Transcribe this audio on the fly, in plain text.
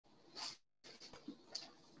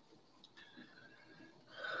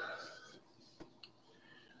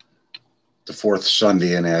The fourth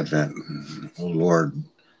Sunday in Advent. O Lord,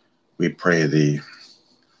 we pray thee,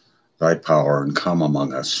 thy power, and come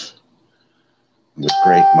among us. With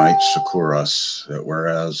great might succor us, that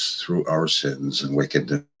whereas through our sins and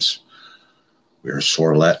wickedness we are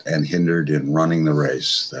sore let and hindered in running the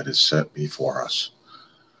race that is set before us.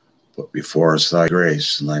 Put before us thy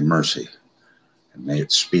grace and thy mercy, and may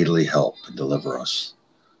it speedily help and deliver us.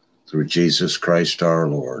 Through Jesus Christ our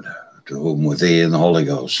Lord, to whom with thee and the Holy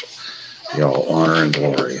Ghost be all honor and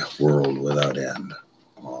glory, world without end.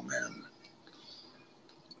 Amen.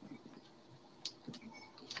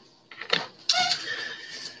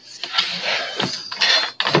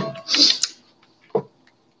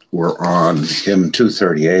 We're on hymn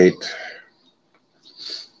 238,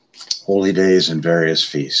 Holy Days and Various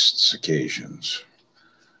Feasts, Occasions.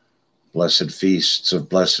 Blessed feasts of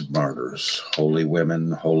blessed martyrs, holy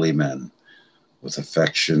women, holy men, with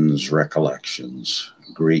affections, recollections,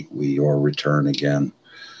 greet we your return again.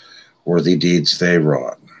 Worthy deeds they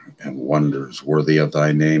wrought, and wonders worthy of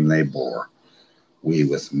thy name they bore. We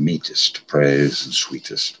with meetest praise and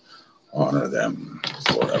sweetest honor them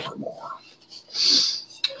forevermore.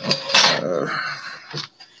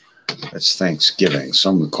 That's Thanksgiving.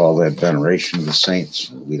 Some would call that veneration of the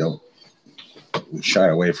saints. We shy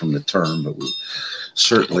away from the term, but we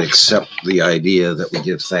certainly accept the idea that we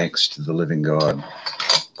give thanks to the living God.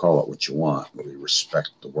 Call it what you want, but we respect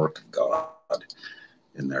the work of God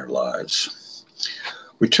in their lives.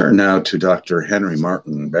 We turn now to Dr. Henry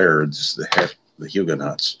Martyn Baird's The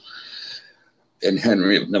Huguenots, and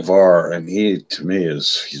Henry of Navarre, and he, to me,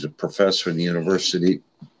 he's a professor in the University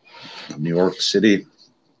of New York City,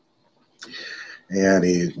 and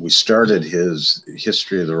we started his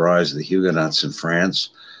history of the rise of the Huguenots in France,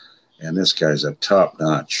 and this guy's a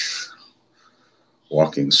top-notch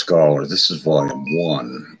walking scholar. This is volume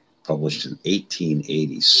 1, published in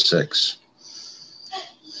 1886.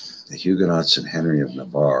 The Huguenots and Henry of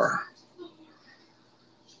Navarre.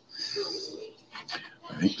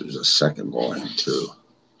 I think there's a second volume, too.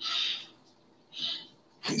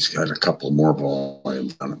 He's got a couple more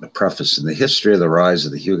volumes on it. The preface: in the history of the rise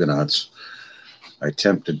of the Huguenots, I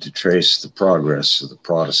attempted to trace the progress of the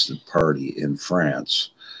Protestant party in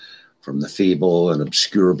France from the feeble and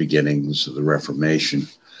obscure beginnings of the Reformation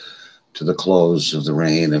to the close of the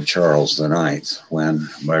reign of Charles IX, when,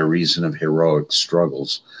 by reason of heroic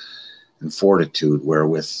struggles and fortitude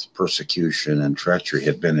wherewith persecution and treachery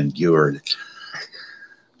had been endured,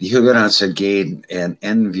 the Huguenots had gained an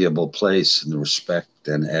enviable place in the respect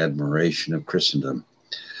and admiration of Christendom.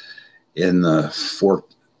 In the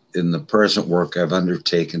present work, I've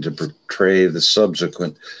undertaken to portray the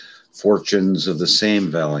subsequent fortunes of the same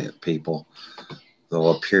valiant people, though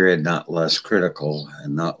a period not less critical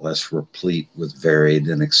and not less replete with varied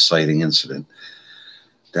and exciting incident,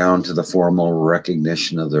 down to the formal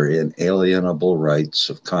recognition of their inalienable rights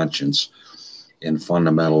of conscience and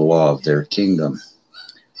fundamental law of their kingdom,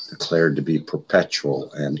 declared to be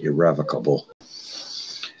perpetual and irrevocable.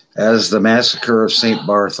 As the massacre of St.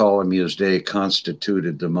 Bartholomew's Day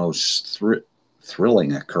constituted the most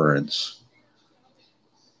thrilling occurrence,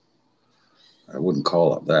 I wouldn't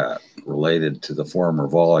call it that, related to the former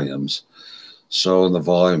volumes, so in the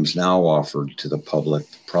volumes now offered to the public,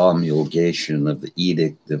 the promulgation of the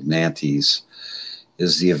Edict of Nantes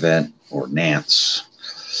is the event, or Nantes,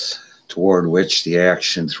 toward which the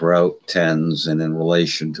action throughout tends, and in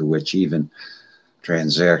relation to which even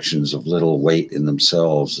transactions of little weight in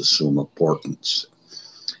themselves assume importance.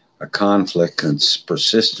 A conflict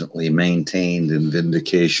persistently maintained in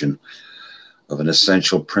vindication of an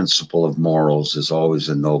essential principle of morals is always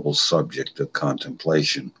a noble subject of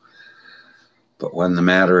contemplation. But when the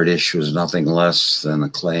matter at issue is nothing less than a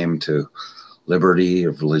claim to liberty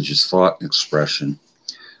of religious thought and expression,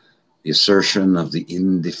 the assertion of the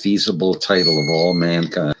indefeasible title of all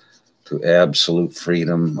mankind to absolute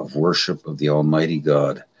freedom of worship of the Almighty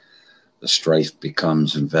God, the strife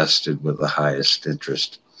becomes invested with the highest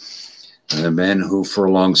interest. And the men who for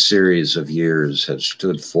a long series of years have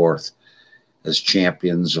stood forth as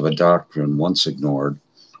champions of a doctrine once ignored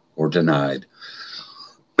or denied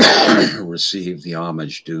receive the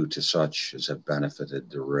homage due to such as have benefited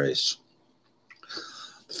the race.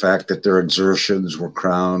 The fact that their exertions were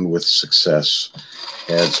crowned with success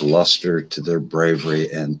adds luster to their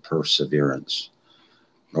bravery and perseverance,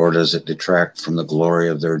 nor does it detract from the glory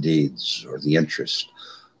of their deeds or the interest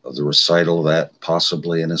of the recital that,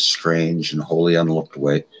 possibly in a strange and wholly unlooked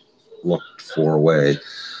for way,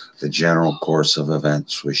 the general course of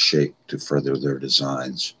events was shaped to further their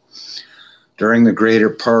designs. During the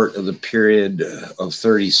greater part of the period of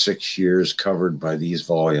 36 years covered by these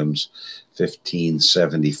volumes,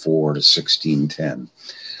 1574 to 1610.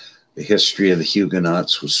 The history of the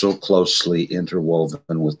Huguenots was so closely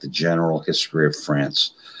interwoven with the general history of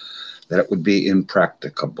France that it would be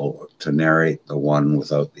impracticable to narrate the one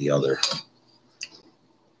without the other.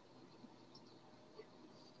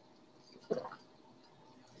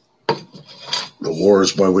 The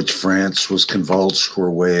wars by which France was convulsed were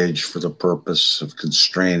waged for the purpose of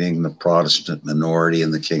constraining the Protestant minority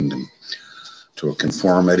in the kingdom to a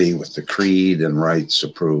conformity with the creed and rites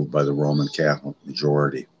approved by the Roman Catholic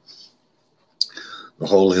majority. The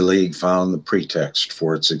Holy League found the pretext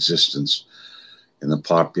for its existence in the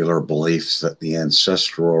popular belief that the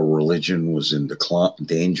ancestral religion was in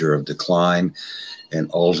danger of decline and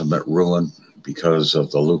ultimate ruin because of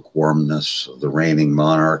the lukewarmness of the reigning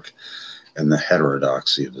monarch and the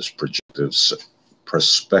heterodoxy of his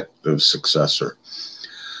prospective successor.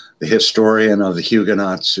 The historian of the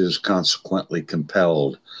Huguenots is consequently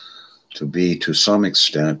compelled to be, to some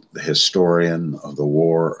extent, the historian of the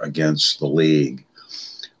war against the League.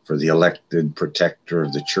 For the elected protector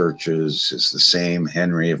of the churches is the same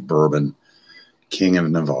Henry of Bourbon, King of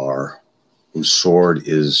Navarre, whose sword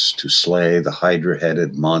is to slay the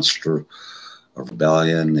hydra-headed monster of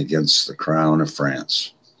rebellion against the crown of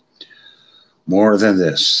France. More than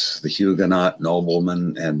this, the Huguenot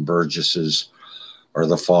noblemen and burgesses are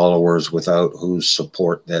the followers without whose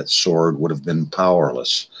support that sword would have been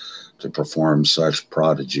powerless to perform such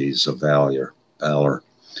prodigies of valor.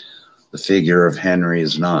 The figure of Henry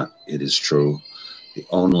is not, it is true, the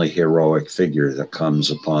only heroic figure that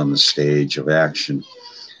comes upon the stage of action.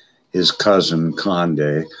 His cousin,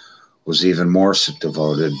 Condé, was even more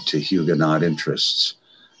devoted to Huguenot interests,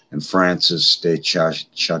 and Francis de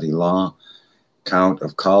Chatillon, Count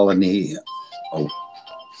of Coligny, a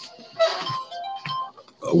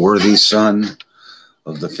worthy son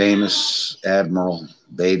of the famous Admiral,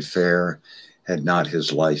 bade fair had not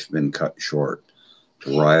his life been cut short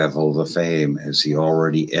to rival the fame as he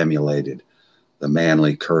already emulated the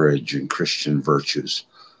manly courage and Christian virtues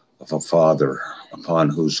of a father upon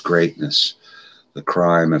whose greatness the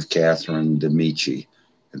crime of Catherine de' Medici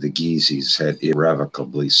and the Guises had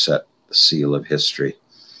irrevocably set the seal of history.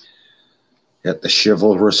 Yet the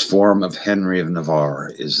chivalrous form of Henry of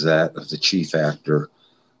Navarre is that of the chief actor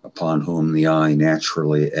upon whom the eye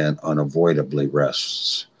naturally and unavoidably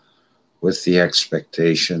rests, with the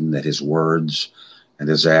expectation that his words and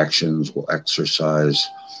his actions will exercise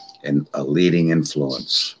a leading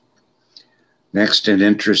influence. Next in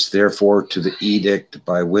interest, therefore, to the edict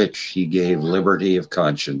by which he gave liberty of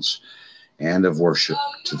conscience and of worship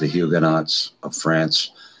to the Huguenots of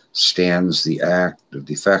France stands the act of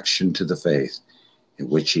defection to the faith in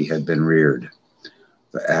which he had been reared,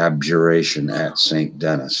 the abjuration at St.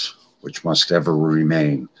 Denis, which must ever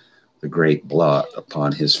remain the great blot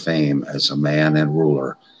upon his fame as a man and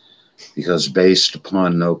ruler, because based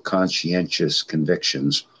upon no conscientious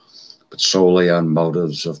convictions, but solely on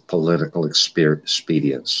motives of political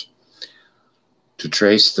expedience. To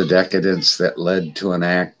trace the decadence that led to an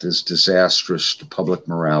act as disastrous to public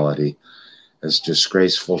morality, as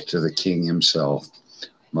disgraceful to the king himself,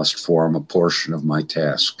 must form a portion of my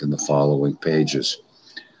task in the following pages.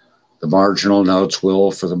 The marginal notes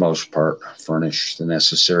will, for the most part, furnish the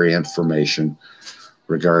necessary information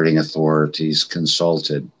regarding authorities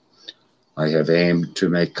consulted. I have aimed to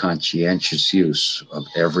make conscientious use of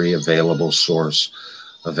every available source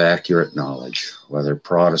of accurate knowledge, whether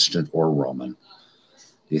Protestant or Roman.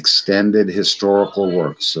 The extended historical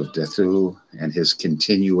works of Dethou and his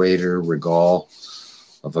continuator Regal,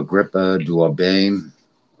 of Agrippa d'Aubagne,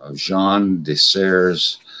 of Jean de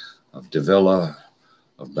Serres, of de Villa,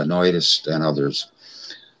 of Benoist, and others,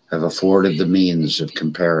 have afforded the means of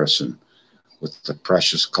comparison with the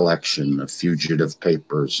precious collection of fugitive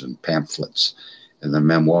papers and pamphlets in the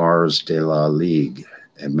Memoirs de la Ligue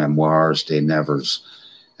and Memoirs des Nevers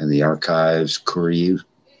and the Archives Curieuses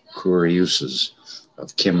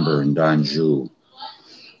of Kimber and d'Anjou,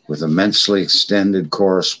 with immensely extended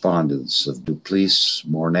correspondence of Duplessis,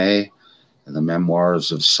 Mornay, and the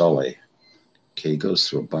Memoirs of Sully. Okay, he goes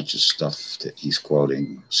through a bunch of stuff that he's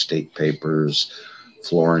quoting, state papers,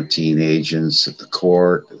 Florentine agents at the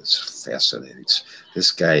court. It's fascinating.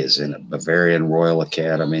 This guy is in a Bavarian Royal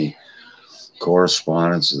Academy,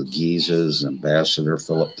 correspondence of the Guises, Ambassador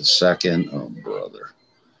Philip II, oh brother,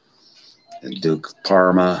 and Duke of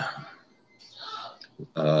Parma,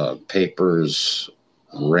 papers,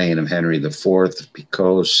 reign of Henry IV,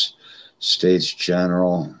 Picos, States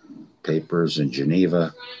General, papers in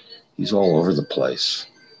Geneva. He's all over the place.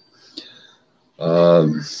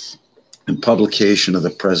 In publication of the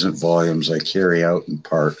present volumes, I carry out in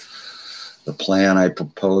part the The plan I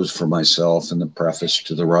propose for myself in the preface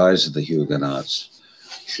to The Rise of the Huguenots,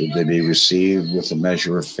 should they be received with a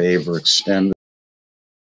measure of favor extended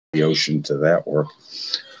the ocean to that work,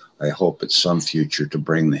 I hope at some future to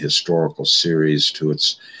bring the historical series to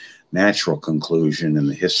its natural conclusion in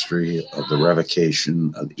the history of the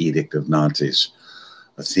revocation of the Edict of Nantes,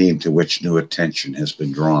 a theme to which new attention has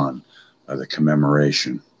been drawn by the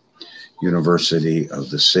commemoration. University of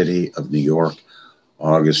the City of New York,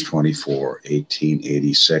 August 24,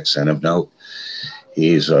 1886. And of note,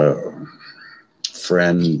 he's a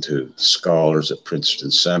friend to scholars at Princeton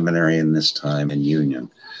Seminary in this time in Union,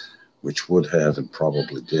 which would have and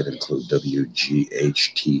probably did include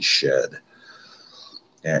W.G.H.T. Shedd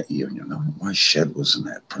at Union. Why Shedd wasn't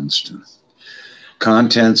at Princeton?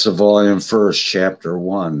 Contents of Volume 1, Chapter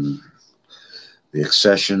 1. The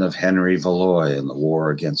accession of Henry Valois in the war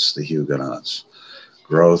against the Huguenots.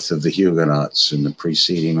 Growth of the Huguenots in the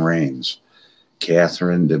preceding reigns.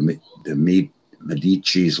 Catherine de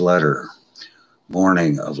Medici's letter.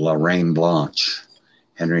 Mourning of La Reine Blanche.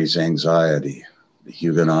 Henry's anxiety. The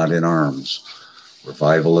Huguenot in arms.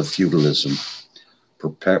 Revival of feudalism.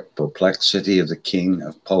 Perplexity of the King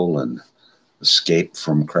of Poland. Escape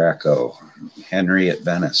from Krakow. Henry at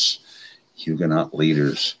Venice. Huguenot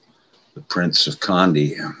leaders. The Prince of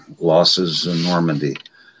Conde. Losses in Normandy.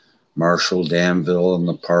 Marshal Danville and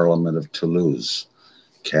the Parliament of Toulouse.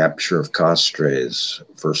 Capture of Castres.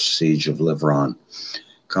 First siege of Livron.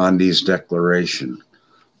 Conde's declaration.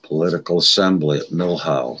 Political assembly at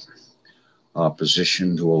Milhau.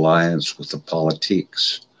 Opposition to alliance with the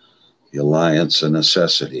Politiques. The alliance a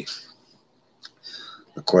necessity.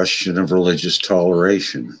 The question of religious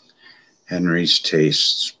toleration. Henry's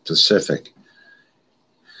tastes specific.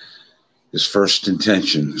 His first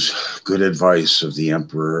intentions. Good advice of the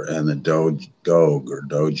emperor and the doge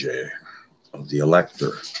of the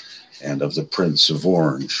elector and of the Prince of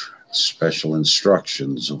Orange. Special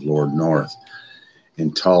instructions of Lord North.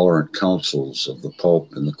 Intolerant counsels of the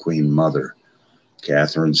Pope and the Queen Mother.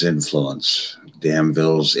 Catherine's influence.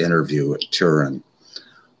 Danville's interview at Turin.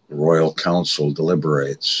 The Royal Council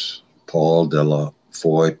deliberates. Paul de la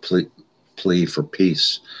Foy plea for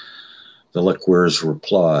peace. Villequier's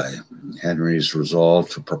reply. Henry's resolve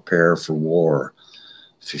to prepare for war.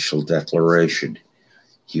 Official declaration.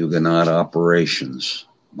 Huguenot operations.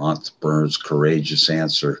 Montburn's courageous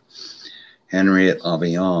answer. Henry at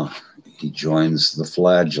Amiens. He joins the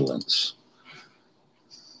flagellants.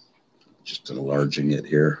 Just enlarging it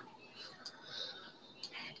here.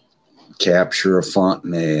 Capture of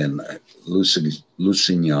Fontenay and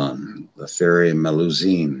Lusignan, the Ferry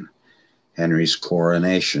Melusine, Henry's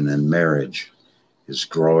coronation and marriage, his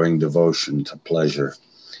growing devotion to pleasure,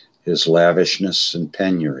 his lavishness and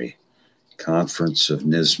penury, Conference of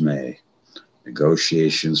Nismes,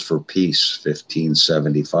 negotiations for peace,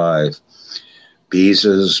 1575,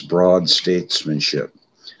 Biza's broad statesmanship,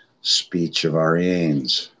 speech of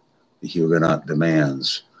Ariens, the Huguenot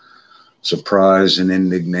demands, surprise and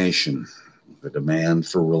indignation, the demand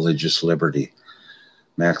for religious liberty,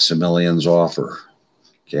 Maximilian's offer,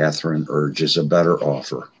 Catherine urges a better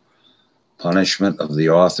offer, punishment of the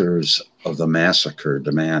authors of the massacre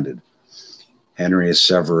demanded, Henry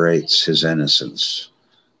asseverates his innocence,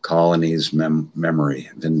 colony's memory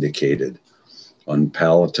vindicated,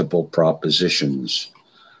 unpalatable propositions,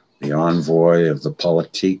 the envoy of the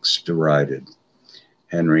Politiques derided,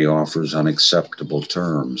 Henry offers unacceptable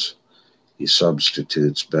terms, he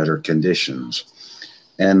substitutes better conditions,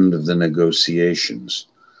 end of the negotiations,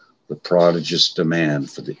 the prodigious demand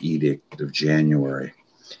for the Edict of January,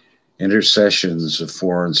 intercessions of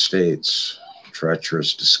foreign states,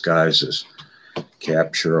 treacherous disguises,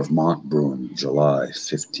 capture of Montbrun, July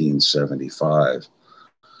 1575.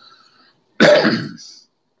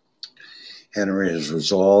 Henry has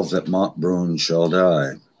resolved that Montbrun shall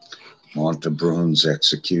die, Montebrun's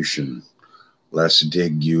execution, Les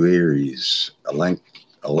Diguieres,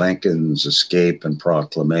 Alencin's escape and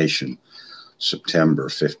proclamation, September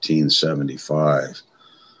 1575.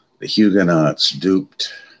 The Huguenots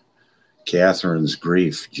duped, Catherine's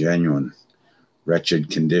grief genuine,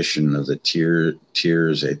 wretched condition of the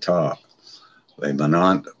tiers état, les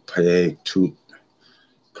menant paix tout,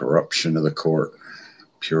 corruption of the court,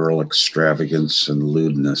 puerile extravagance and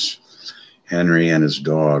lewdness, Henry and his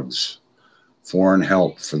dogs, foreign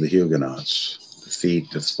help for the Huguenots,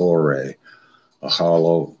 defeat of Thoré, a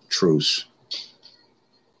hollow truce,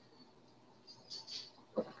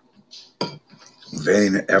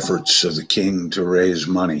 vain efforts of the king to raise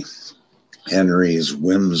money, Henry's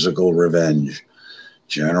whimsical revenge,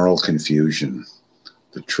 general confusion,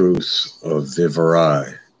 the truth of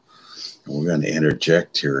Vivarais. And we're going to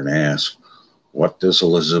interject here and ask, What does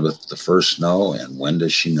Elizabeth I know, and when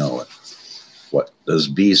does she know it? What does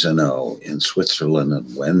Beza know in Switzerland,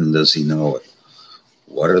 and when does he know it?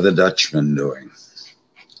 What are the Dutchmen doing?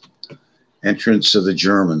 Entrance of the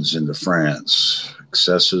Germans into France,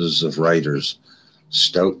 excesses of writers,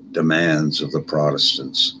 stout demands of the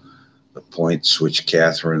Protestants, the points which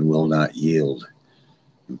Catherine will not yield,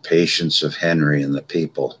 impatience of Henry and the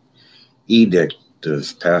people, edict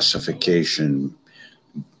of pacification,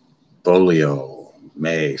 Beaulieu,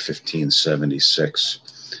 May 1576,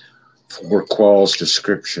 Fourquel's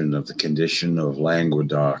description of the condition of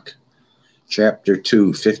Languedoc, Chapter 2,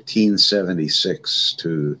 1576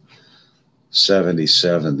 to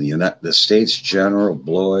 77, the States General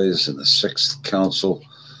Blois and the Sixth Council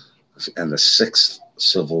and the Sixth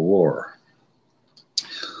Civil War.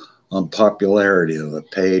 Unpopularity of the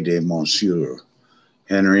Pays de Monsieur.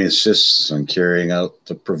 Henry insists on carrying out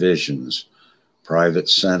the provisions. Private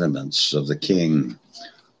sentiments of the king.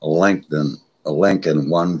 A Lincoln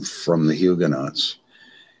won from the Huguenots.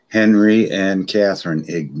 Henry and Catherine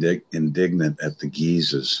indignant at the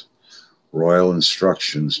Guises. Royal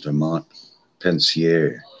instructions to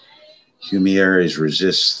Montpensier. Humieres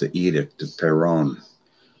resists the Edict of Péronne.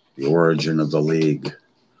 The origin of the League.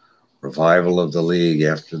 Revival of the League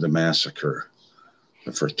after the massacre.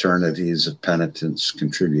 The fraternities of penitents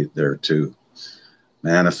contribute thereto.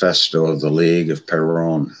 Manifesto of the League of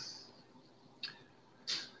Péronne.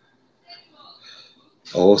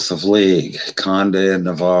 Oath of League. Conde and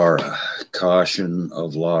Navarre. Caution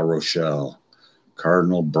of La Rochelle.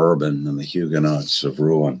 Cardinal Bourbon and the Huguenots of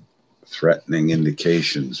Rouen. Threatening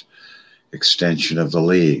indications. Extension of the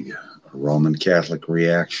League. A Roman Catholic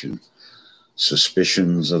reaction.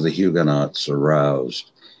 Suspicions of the Huguenots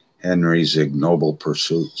aroused. Henry's ignoble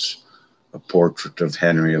pursuits. A portrait of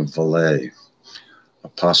Henry of Valais. A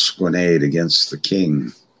pasquinade against the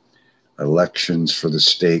king. Elections for the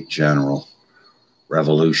State General.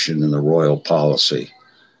 Revolution in the royal policy.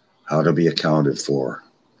 How to be accounted for.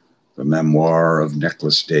 The memoir of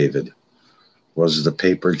Nicholas David. Was the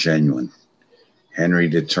paper genuine? Henry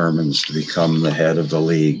determines to become the head of the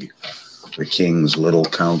League. The King's Little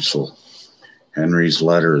Council. Henry's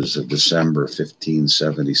letters of December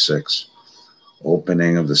 1576.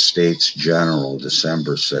 Opening of the States General,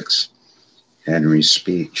 December 6. Henry's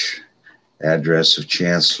speech. Address of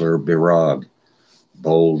Chancellor Baird.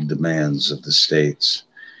 Bold demands of the states.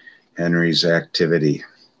 Henry's activity.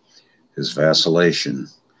 His vacillation.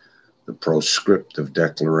 The proscriptive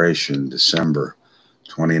declaration, December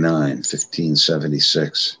 29,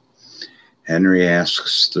 1576. Henry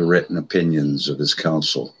asks the written opinions of his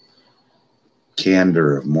council.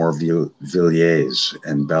 Candor of Morvilliers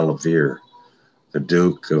and Bellevere. The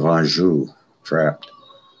Duke of Anjou, trapped.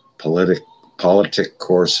 Politic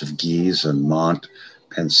course of Guise and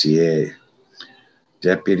Montpensier.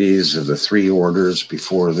 Deputies of the three orders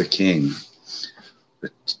before the king. The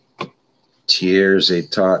Tiers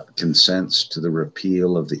Etat consents to the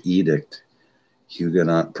repeal of the edict.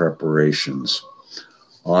 Huguenot preparations.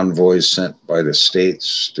 Envoys sent by the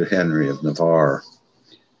states to Henry of Navarre.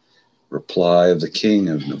 Reply of the King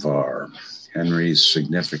of Navarre. Henry's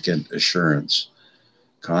significant assurance.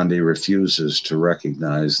 Conde refuses to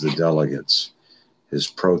recognize the delegates. His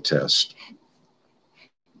protest.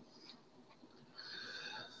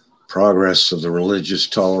 Progress of the religious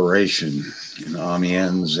toleration in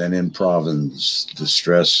Amiens and in Provence.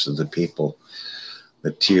 Distress of the people.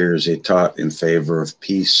 The Tiers Etat in favor of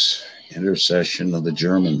peace. Intercession of the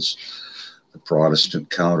Germans. The Protestant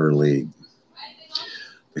Counter League.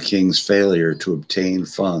 The king's failure to obtain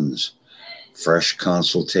funds. Fresh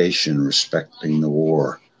consultation respecting the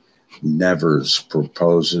war. Nevers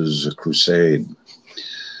proposes a crusade.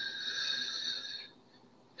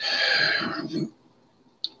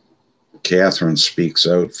 Catherine speaks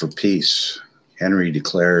out for peace. Henry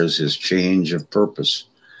declares his change of purpose.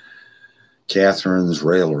 Catherine's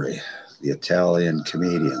raillery. The Italian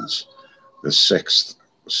comedians. The Sixth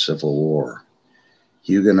Civil War.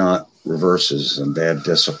 Huguenot reverses and bad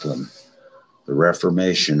discipline. The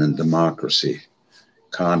Reformation and democracy.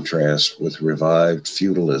 Contrast with revived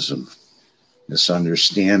feudalism.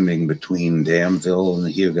 Misunderstanding between Damville and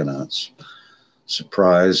the Huguenots.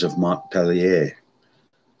 Surprise of Montpellier.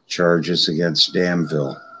 Charges against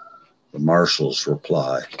Damville. The marshals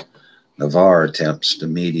reply. Navarre attempts to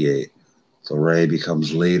mediate. Thoré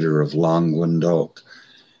becomes leader of Languedoc.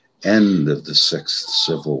 End of the Sixth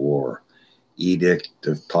Civil War. Edict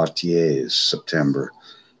of Poitiers, September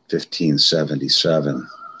 1577.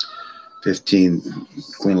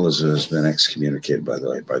 Queen Elizabeth has been excommunicated, by the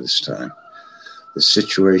way, by this time. The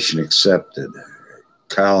situation accepted.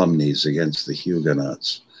 Calumnies against the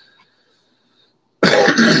Huguenots.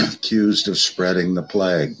 accused of spreading the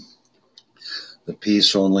plague. The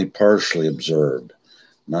peace only partially observed.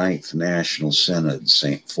 Ninth National Synod,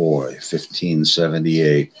 St. Foy,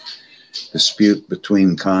 1578. Dispute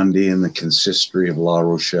between Conde and the consistory of La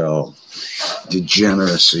Rochelle.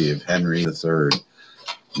 Degeneracy of Henry III.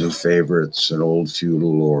 New favorites and old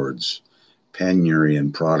feudal lords. Penury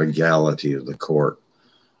and prodigality of the court.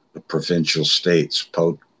 The provincial states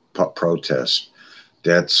protest.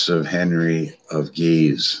 Debts of Henry of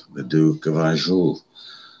Guise, the Duke of Anjou.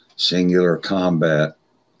 Singular compact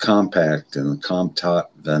in the Comtat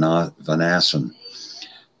Venassin.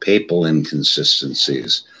 Papal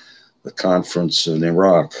inconsistencies. The Conference of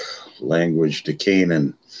Nerac. Language to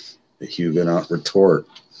Canaan. The Huguenot retort.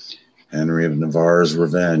 Henry of Navarre's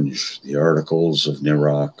revenge. The Articles of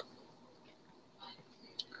Nerac.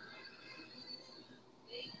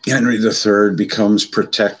 Henry III becomes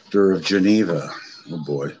protector of Geneva. Oh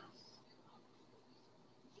boy.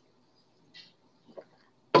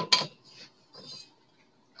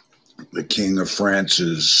 The King of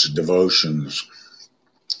France's devotions.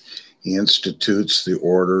 He institutes the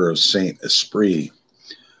Order of Saint Esprit,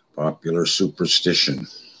 popular superstition,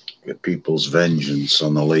 the people's vengeance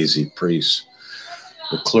on the lazy priests.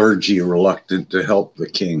 The clergy reluctant to help the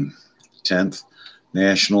king. 10th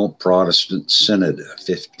National Protestant Synod,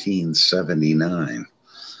 1579.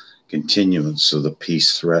 Continuance of the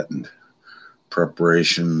peace threatened.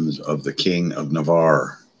 Preparations of the King of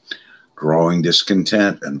Navarre. Growing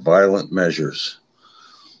discontent and violent measures.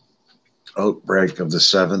 Outbreak of the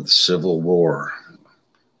 7th Civil War.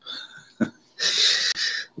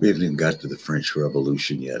 We haven't even got to the French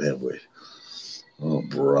Revolution yet, have we? Oh,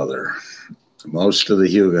 brother. Most of the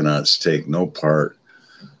Huguenots take no part.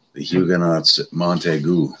 The Huguenots at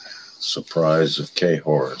Montaigu. Surprise of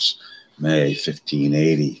Cahors, May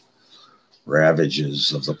 1580.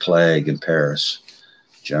 Ravages of the plague in Paris.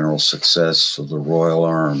 General success of the Royal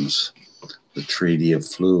Arms. The Treaty of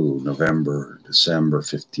Flue, December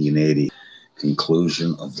 1580.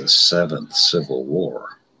 Conclusion of the 7th Civil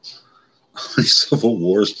War. How many civil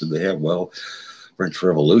wars did they have? Well, French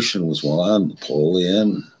Revolution was one,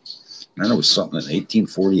 Napoleon. And there was something in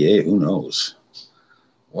 1848. Who knows?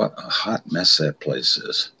 What a hot mess that place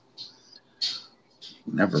is.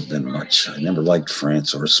 Never been much. I never liked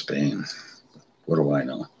France or Spain. What do I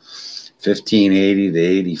know? 1580 to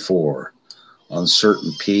 84.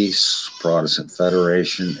 Uncertain peace, Protestant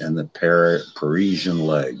Federation, and the Parisian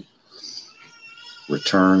leg.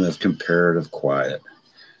 Return of comparative quiet.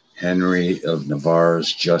 Henry of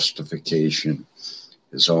Navarre's justification.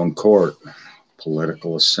 His own court.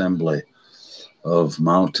 Political assembly of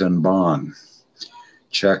Montauban.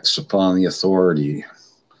 Checks upon the authority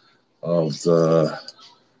of the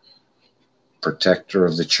protector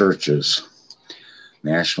of the churches.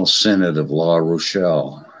 National Synod of La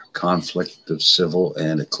Rochelle. Conflict of civil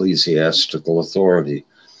and ecclesiastical authority.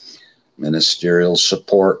 Ministerial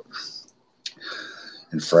support.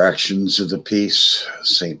 Infractions of the peace.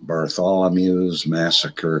 St. Bartholomew's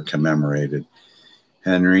massacre commemorated.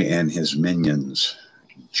 Henry and his minions.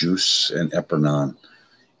 Juice and Epernon.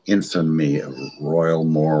 Infamy of royal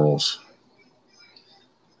morals.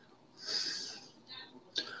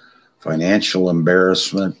 Financial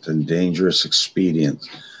embarrassment and dangerous expedient.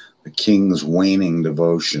 The king's waning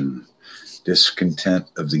devotion. Discontent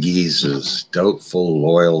of the Guises. Doubtful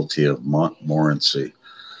loyalty of Montmorency.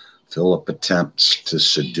 Philip attempts to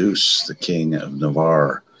seduce the King of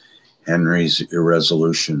Navarre. Henry's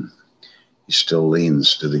irresolution. He still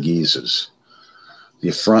leans to the Guises. The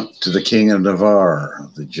affront to the King of Navarre.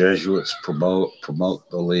 The Jesuits promote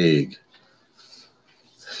the League.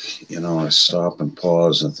 You know, I stop and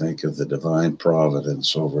pause and think of the divine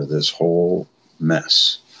providence over this whole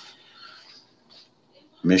mess.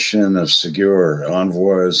 Mission of Ségur,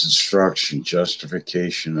 envoy's instruction,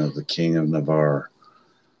 justification of the King of Navarre.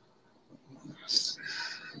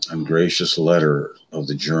 Ungracious letter of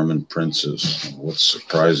the German princes. What's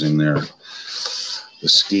surprising there? The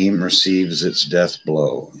scheme receives its death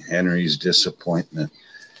blow. Henry's disappointment.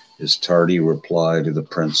 His tardy reply to the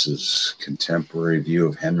princes. Contemporary view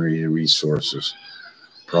of Henry's resources.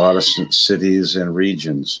 Protestant cities and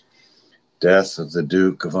regions. Death of the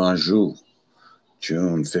Duke of Anjou.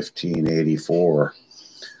 June 1584.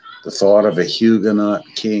 The thought of a Huguenot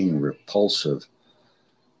king repulsive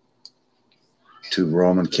to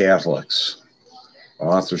Roman Catholics.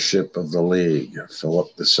 Authorship of the League. Philip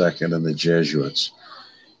II and the Jesuits.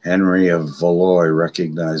 Henry of Valois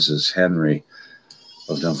recognizes Henry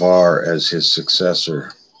of Navarre as his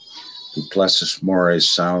successor. Duplessis More's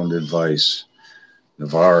sound advice.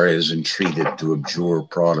 Navarre is entreated to abjure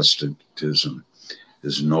Protestantism.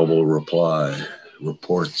 His noble reply.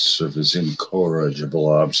 reports of his incorrigible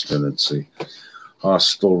obstinacy,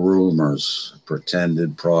 hostile rumors, a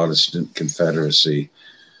pretended Protestant confederacy,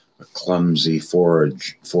 a clumsy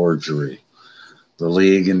forgery. The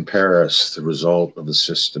League in Paris, the result of a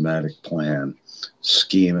systematic plan,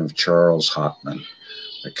 scheme of Charles Hockman,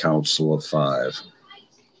 the Council of Five.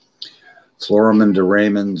 Florimond de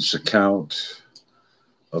Raymond's account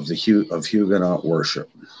of Huguenot worship.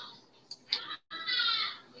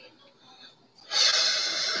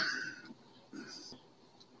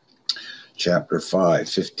 Chapter 5,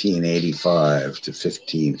 1585 to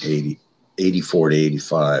 1584 to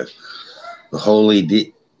 85. The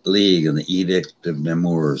Holy League and the Edict of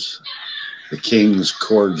Nemours. The king's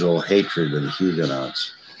cordial hatred of the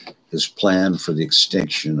Huguenots. His plan for the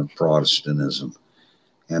extinction of Protestantism.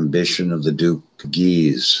 Ambition of the Duke of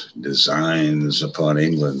Guise. Designs upon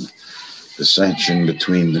England. Dissension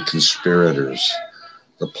between the conspirators.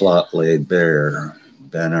 The plot laid bare.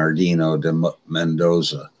 Bernardino de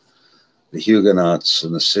Mendoza. The Huguenots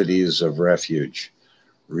and the cities of refuge.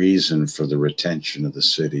 Reason for the retention of the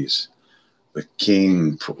cities. The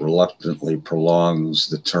king reluctantly prolongs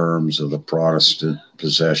the terms of the Protestant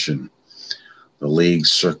possession. The League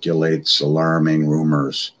circulates alarming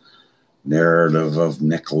rumors. Narrative of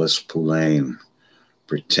Nicholas Poulain.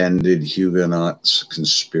 Pretended Huguenots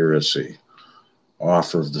conspiracy.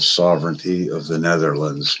 Offer of the sovereignty of the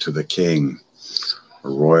Netherlands to the king. A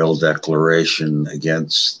royal declaration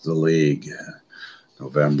against the League.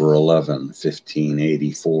 November 11,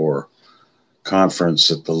 1584. Conference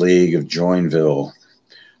at the League of Joinville.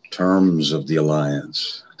 Terms of the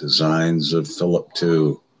alliance. Designs of Philip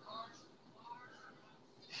II.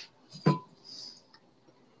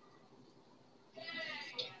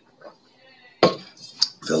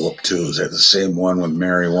 Philip II, is that the same one with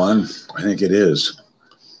Mary I? I think it is.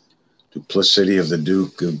 Duplicity of the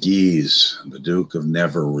Duke of Guise. The Duke of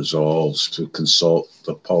Navarre resolves to consult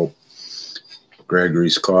the Pope.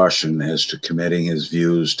 Gregory's caution as to committing his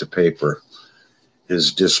views to paper.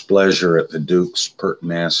 His displeasure at the Duke's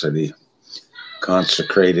pertinacity.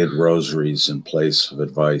 Consecrated rosaries in place of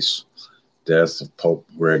advice. Death of Pope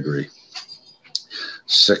Gregory.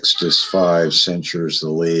 Sixtus V censures the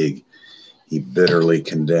League. He bitterly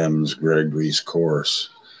condemns Gregory's course.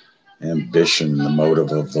 Ambition, the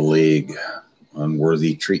motive of the League.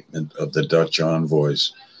 Unworthy treatment of the Dutch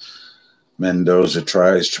envoys. Mendoza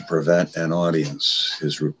tries to prevent an audience.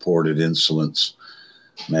 His reported insolence.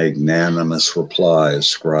 Magnanimous reply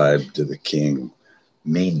ascribed to the king.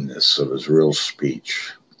 Meanness of his real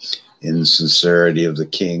speech. Insincerity of the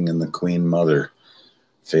king and the queen mother.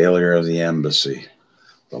 Failure of the embassy.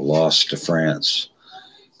 The loss to France.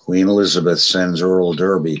 Queen Elizabeth sends Earl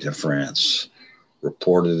Derby to France.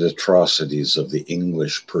 Reported atrocities of the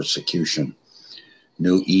English persecution.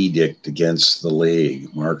 New edict against the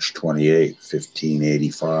League, March 28,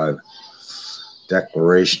 1585.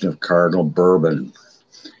 Declaration of Cardinal Bourbon.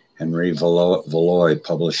 Henry Valois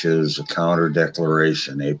publishes a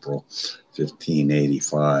counter-declaration, April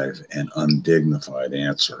 1585, an undignified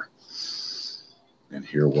answer. And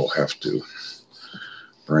here we'll have to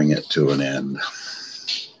bring it to an end.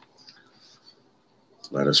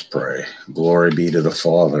 Let us pray. Glory be to the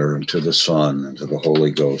Father, and to the Son, and to the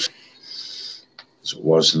Holy Ghost, as it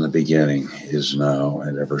was in the beginning, is now,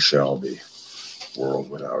 and ever shall be, world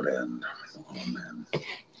without end. Amen.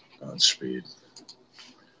 Godspeed.